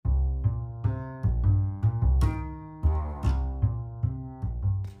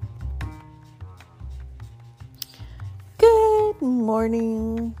Good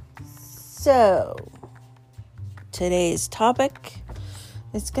morning. So, today's topic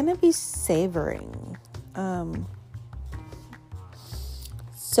is going to be savoring.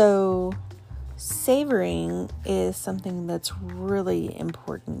 Savoring is something that's really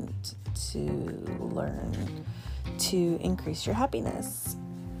important to learn to increase your happiness.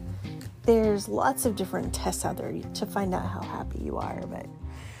 There's lots of different tests out there to find out how happy you are, but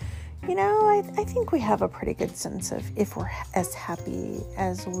I think we have a pretty good sense of if we're as happy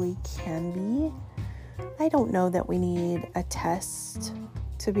as we can be. I don't know that we need a test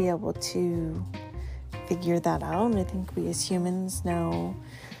to be able to figure that out. I think we as humans know,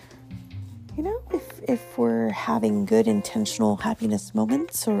 if we're having good intentional happiness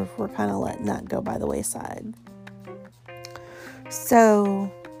moments or if we're kind of letting that go by the wayside.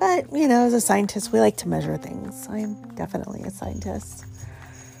 But as a scientist, we like to measure things. I'm definitely a scientist.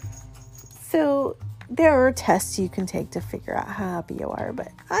 So there are tests you can take to figure out how happy you are, but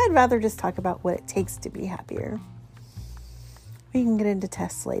I'd rather just talk about what it takes to be happier. We can get into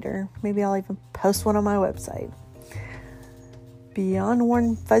tests later. Maybe I'll even post one on my website,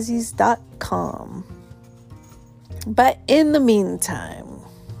 beyondwarmfuzzies.com. But in the meantime,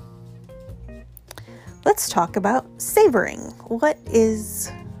 let's talk about savoring. What is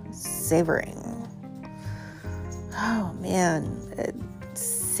savoring? Oh man,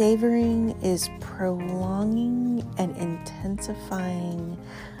 savoring is prolonging and intensifying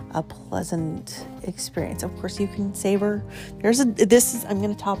a pleasant experience. Of course, you can savor. I'm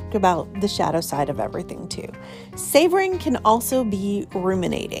going to talk about the shadow side of everything too. Savoring can also be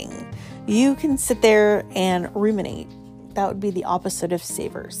ruminating. You can sit there and ruminate. That would be the opposite of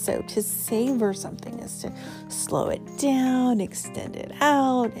savor. So to savor something is to slow it down, extend it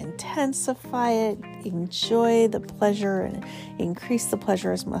out, intensify it, enjoy the pleasure, and increase the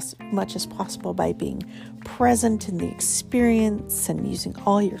pleasure as much as possible by being present in the experience and using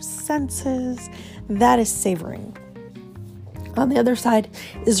all your senses. That is savoring. On the other side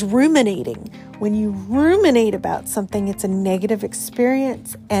is ruminating. When you ruminate about something, it's a negative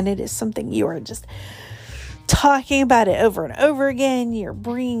experience, and it is something you are just talking about it over and over again. You're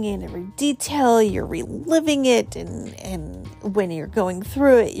bringing in every detail, you're reliving it, and when you're going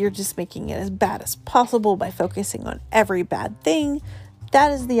through it, you're just making it as bad as possible by focusing on every bad thing.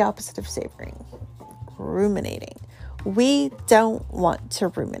 That is the opposite of savoring. Ruminating. We don't want to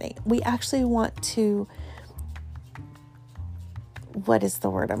ruminate. We actually want to, what is the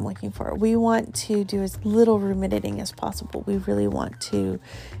word I'm looking for? We want to do as little ruminating as possible. We really want to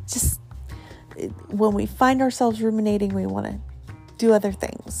just, when we find ourselves ruminating, we want to do other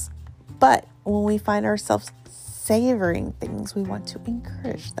things. But when we find ourselves savoring things, we want to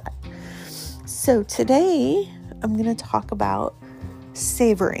encourage that. So today, I'm going to talk about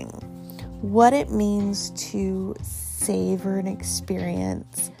savoring, what it means to savor an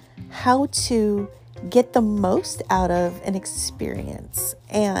experience, how to get the most out of an experience,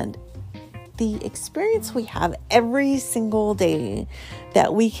 and the experience we have every single day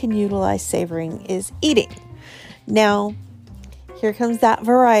that we can utilize savoring is eating. Now, here comes that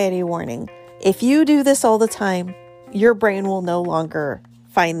variety warning. If you do this all the time, your brain will no longer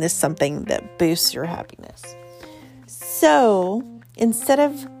find this something that boosts your happiness. So, instead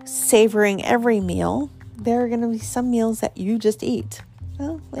of savoring every meal, there are going to be some meals that you just eat.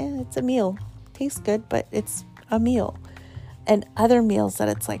 Well, yeah, it's a meal. Tastes good, but it's a meal. And other meals that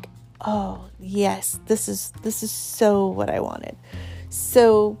it's like, oh, yes, this is so what I wanted.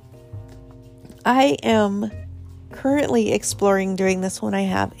 So I am currently exploring doing this when I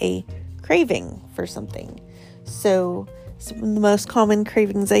have a craving for something. So some of the most common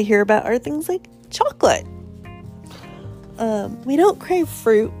cravings I hear about are things like chocolate. We don't crave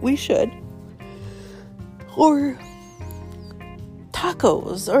fruit. We should. Or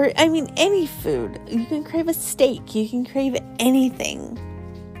tacos, or any food. You can crave a steak. You can crave anything.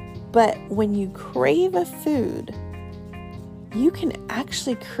 But when you crave a food, you can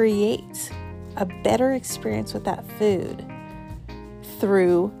actually create a better experience with that food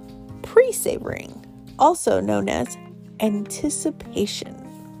through pre-savoring, also known as anticipation.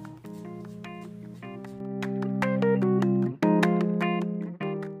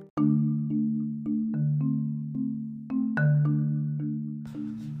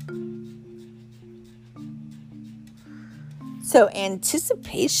 So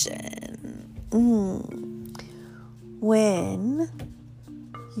anticipation, when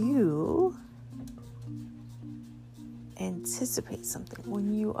you anticipate something,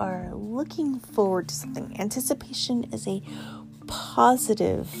 when you are looking forward to something, anticipation is a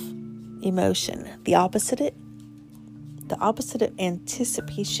positive emotion. The opposite the opposite of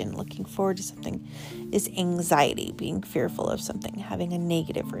anticipation, looking forward to something, is anxiety, being fearful of something, having a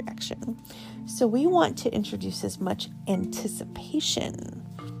negative reaction. So we want to introduce as much anticipation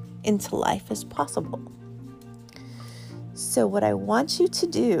into life as possible. So what I want you to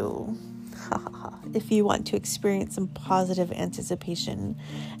do, if you want to experience some positive anticipation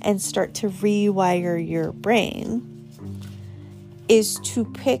and start to rewire your brain, is to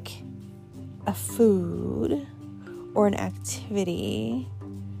pick a food or an activity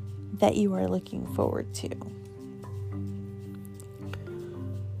that you are looking forward to.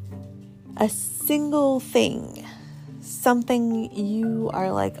 A single thing, something you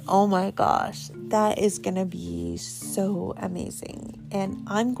are like, oh my gosh, that is going to be so amazing. And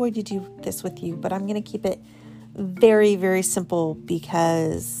I'm going to do this with you, but I'm going to keep it very, very simple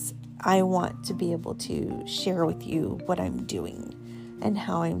because I want to be able to share with you what I'm doing and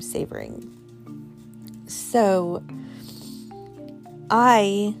how I'm savoring. So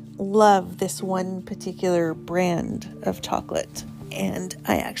I love this one particular brand of chocolate, and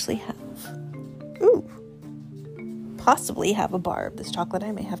I actually possibly have a bar of this chocolate.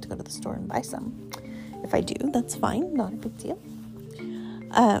 I may have to go to the store and buy some. If I do, that's fine, not a big deal.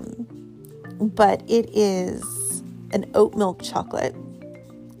 But it is an oat milk chocolate.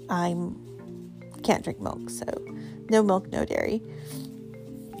 I can't drink milk, so no milk, no dairy.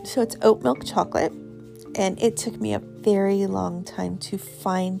 So it's oat milk chocolate, and it took me a very long time to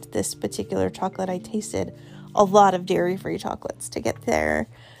find this particular chocolate. I tasted a lot of dairy-free chocolates to get there,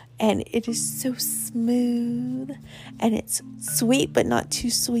 and it is so smooth, and it's sweet but not too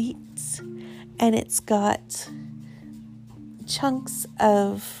sweet, and it's got chunks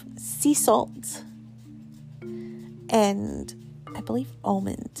of sea salt and I believe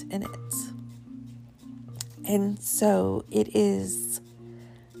almond in it. And so it is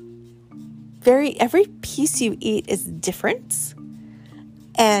every piece you eat is different.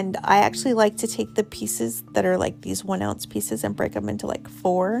 And I actually like to take the pieces that are like these 1 ounce pieces and break them into like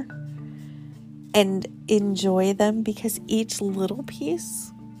 4 and enjoy them because each little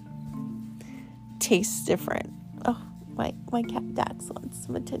piece tastes different. Oh, my cat Dax wants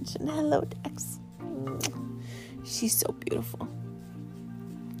some attention. Hello, Dax. She's so beautiful.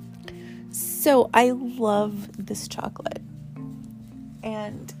 So I love this chocolate.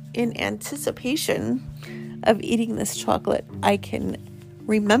 And in anticipation of eating this chocolate, I can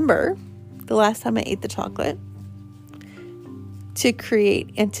remember the last time I ate the chocolate to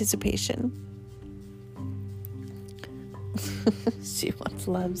create anticipation. She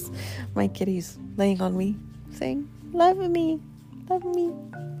loves my kitties laying on me saying, love me.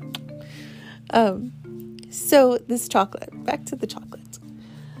 So this chocolate, back to the chocolate.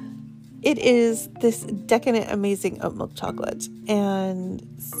 It is this decadent, amazing oat milk chocolate. And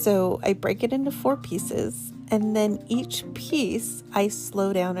so I break it into 4 pieces, and then each piece I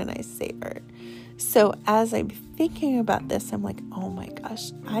slow down and I savor. So as I'm thinking about this, I'm like, oh my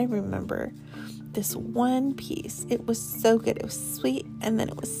gosh, I remember this one piece. It was so good. It was sweet, and then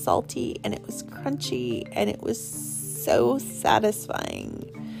it was salty, and it was crunchy, and it was so satisfying.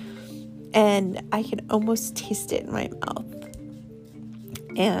 And I can almost taste it in my mouth.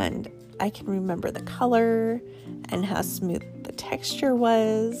 And I can remember the color and how smooth the texture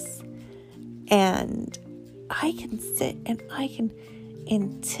was. And I can sit and I can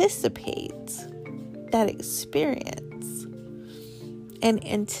anticipate that experience and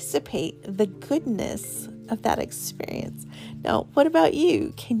anticipate the goodness of that experience. Now, what about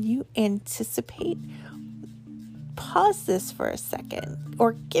you? Can you anticipate? Pause this for a second,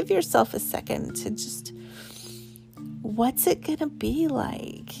 or give yourself a second to just, what's it going to be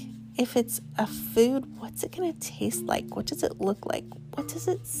like? If it's a food, what's it going to taste like? What does it look like? What does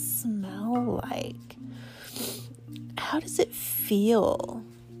it smell like? How does it feel?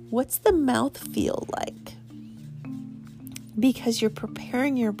 What's the mouth feel like? Because you're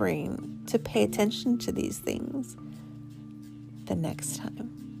preparing your brain to pay attention to these things the next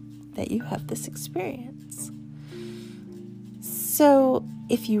time that you have this experience. So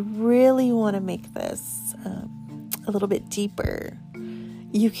if you really want to make this a little bit deeper,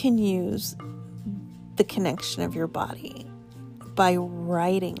 you can use the connection of your body by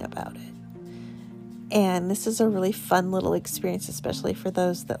writing about it. And this is a really fun little experience, especially for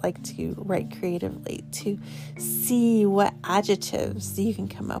those that like to write creatively, to see what adjectives you can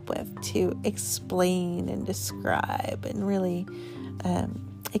come up with to explain and describe and really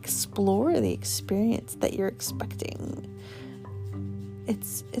explore the experience that you're expecting.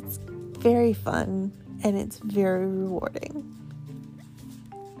 It's very fun and it's very rewarding.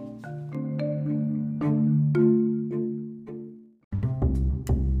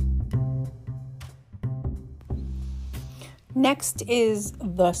 Next is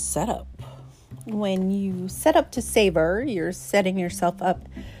the setup. When you set up to savor, you're setting yourself up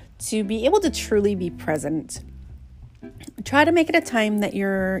to be able to truly be present. Try to make it a time that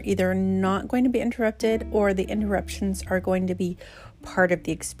you're either not going to be interrupted or the interruptions are going to be part of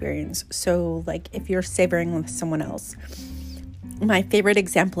the experience. So like if you're savoring with someone else, my favorite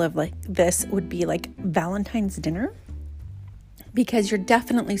example of like this would be like Valentine's dinner, because you're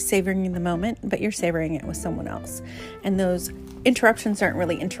definitely savoring in the moment, but you're savoring it with someone else. And those interruptions aren't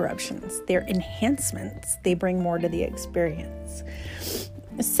really interruptions. They're enhancements. They bring more to the experience.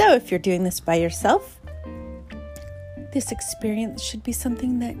 So if you're doing this by yourself, this experience should be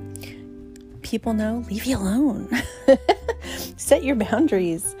something that people know, leave you alone. Set your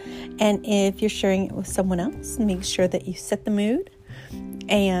boundaries. And if you're sharing it with someone else, make sure that you set the mood.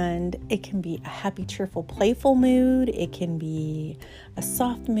 And it can be a happy, cheerful, playful mood. It can be a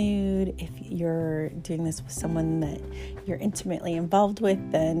soft mood. If you're doing this with someone that you're intimately involved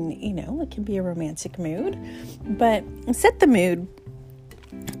with, then, it can be a romantic mood. But set the mood.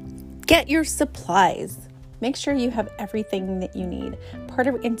 Get your supplies. Make sure you have everything that you need. Part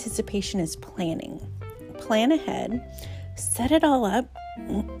of anticipation is planning. Plan ahead. Set it all up.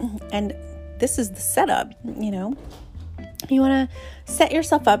 And this is the setup, You want to set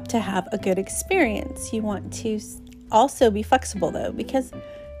yourself up to have a good experience. You want to also be flexible, though, because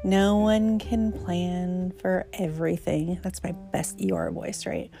no one can plan for everything. That's my best Eeyore voice,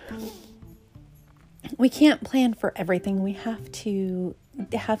 right? We can't plan for everything. We have to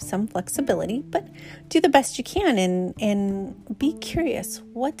have some flexibility, but do the best you can and be curious.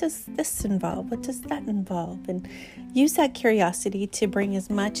 What does this involve? What does that involve? And use that curiosity to bring as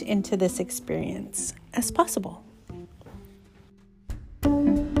much into this experience as possible.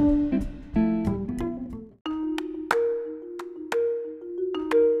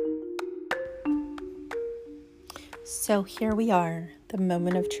 So here we are, the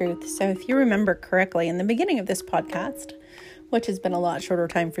moment of truth. So if you remember correctly, in the beginning of this podcast, which has been a lot shorter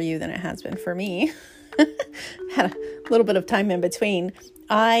time for you than it has been for me, had a little bit of time in between,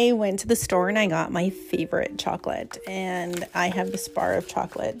 I went to the store and I got my favorite chocolate. And I have this bar of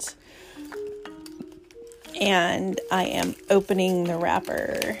chocolate. And I am opening the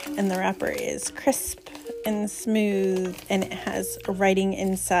wrapper. And the wrapper is crisp and smooth. And it has writing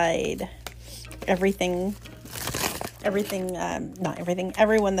inside. Everyone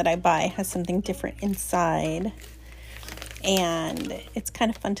that I buy has something different inside. And it's kind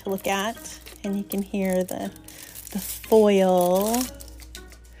of fun to look at. And you can hear the foil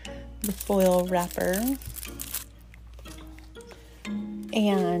wrapper.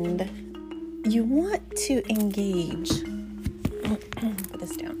 And you want to engage. Put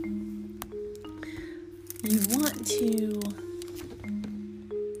this down. You want to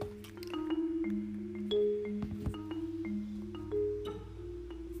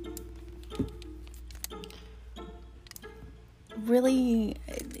really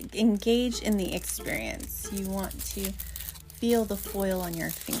engage in the experience. You want to feel the foil on your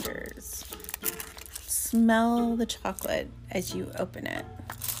fingers. Smell the chocolate as you open it.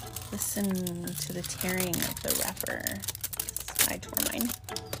 Listen to the tearing of the wrapper. I tore mine.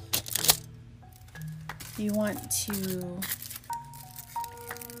 You want to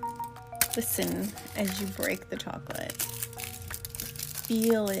listen as you break the chocolate.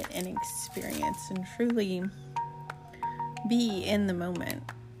 Feel it and experience and truly be in the moment.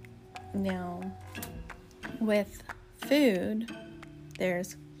 Now, with food,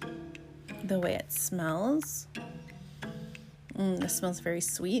 there's the way it smells. It smells very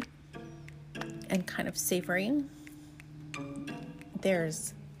sweet and kind of savory.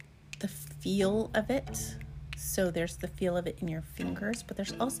 There's the feel of it. So there's the feel of it in your fingers, but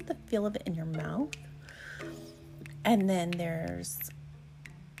there's also the feel of it in your mouth. And then there's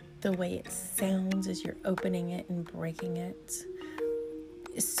the way it sounds as you're opening it and breaking it.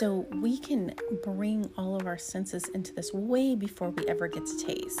 So we can bring all of our senses into this way before we ever get to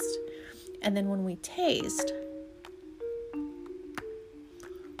taste. And then when we taste,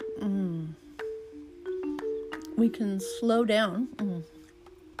 we can slow down.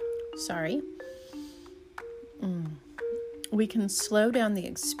 We can slow down the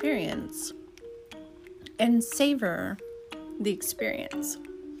experience and savor the experience.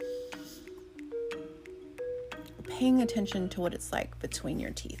 Paying attention to what it's like between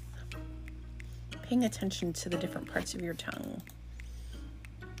your teeth. Paying attention to the different parts of your tongue.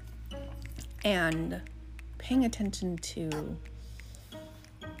 And paying attention to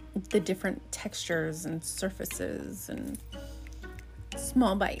the different textures and surfaces and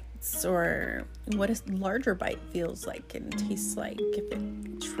small bites, or what a larger bite feels like and tastes like, if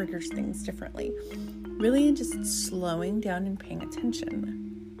it triggers things differently. Really just slowing down and paying attention.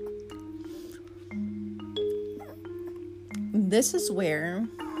 This is where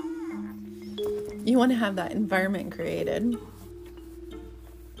you want to have that environment created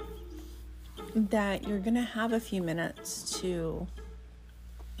that you're going to have a few minutes to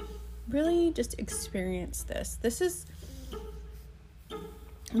really just experience this. This is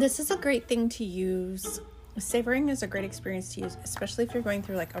a great thing to use. Savoring is a great experience to use, especially if you're going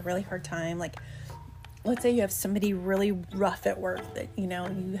through like a really hard time. Like, let's say you have somebody really rough at work that, you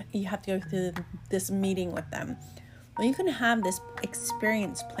have to go through this meeting with them. Well, you can have this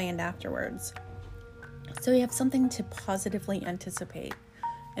experience planned afterwards. So you have something to positively anticipate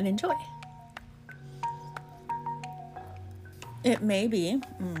and enjoy. It may be,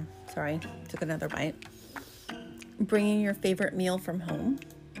 took another bite, bringing your favorite meal from home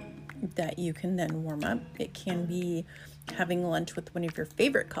that you can then warm up. It can be having lunch with one of your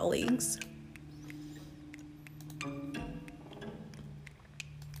favorite colleagues.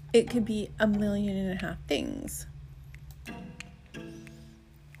 It could be 1.5 million things.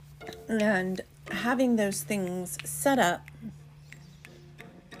 And having those things set up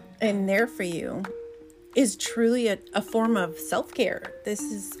and there for you is truly a form of self-care. This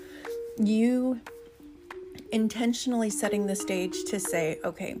is you intentionally setting the stage to say,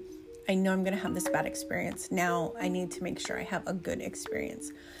 okay, I know I'm going to have this bad experience. Now I need to make sure I have a good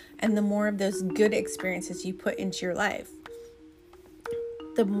experience. And the more of those good experiences you put into your life,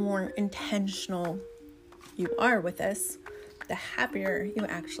 the more intentional you are with this, the happier you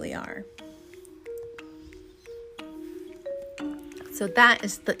actually are. So that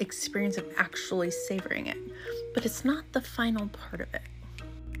is the experience of actually savoring it. But it's not the final part of it.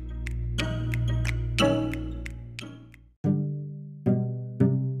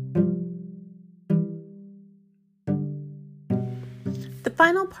 The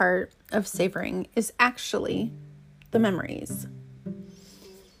final part of savoring is actually the memories.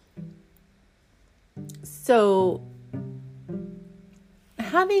 So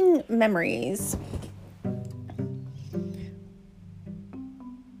having memories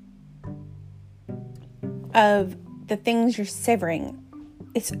of the things you're savoring,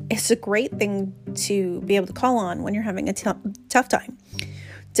 it's a great thing to be able to call on when you're having a tough time.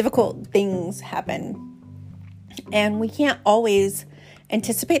 Difficult things happen, and we can't always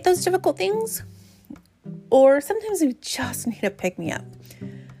anticipate those difficult things, or sometimes we just need a pick-me-up.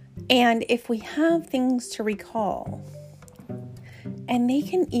 And if we have things to recall, and they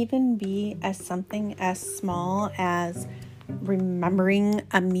can even be as something as small as remembering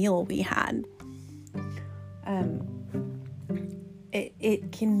a meal we had.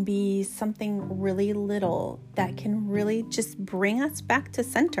 It can be something really little that can really just bring us back to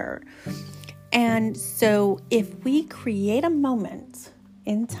center. And so if we create a moment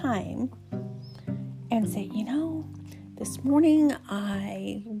in time and say, this morning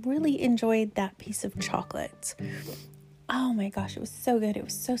I really enjoyed that piece of chocolate. Oh my gosh, it was so good. It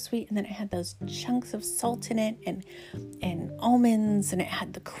was so sweet. And then it had those chunks of salt in it and almonds, and it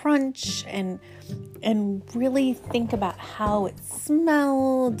had the crunch, and really think about how it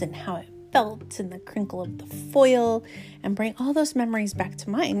smelled and how it felt and the crinkle of the foil, and bring all those memories back to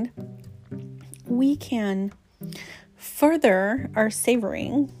mind. We can further our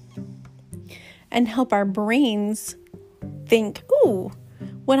savoring and help our brains think, ooh,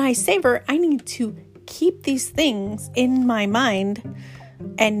 when I savor, I need to keep these things in my mind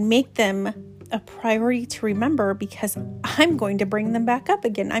and make them a priority to remember, because I'm going to bring them back up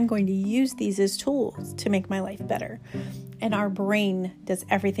again. I'm going to use these as tools to make my life better. And our brain does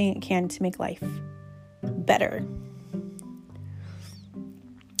everything it can to make life better.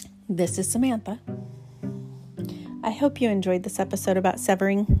 This is Samantha. I hope you enjoyed this episode about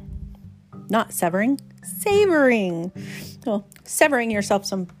savoring. Not severing, savoring. Well, severing yourself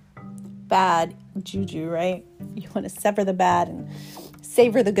some bad juju, right? You want to sever the bad and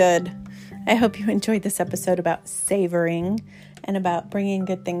savor the good. I hope you enjoyed this episode about savoring and about bringing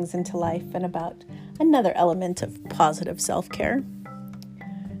good things into life and about another element of positive self-care.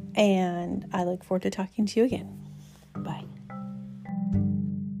 And I look forward to talking to you again.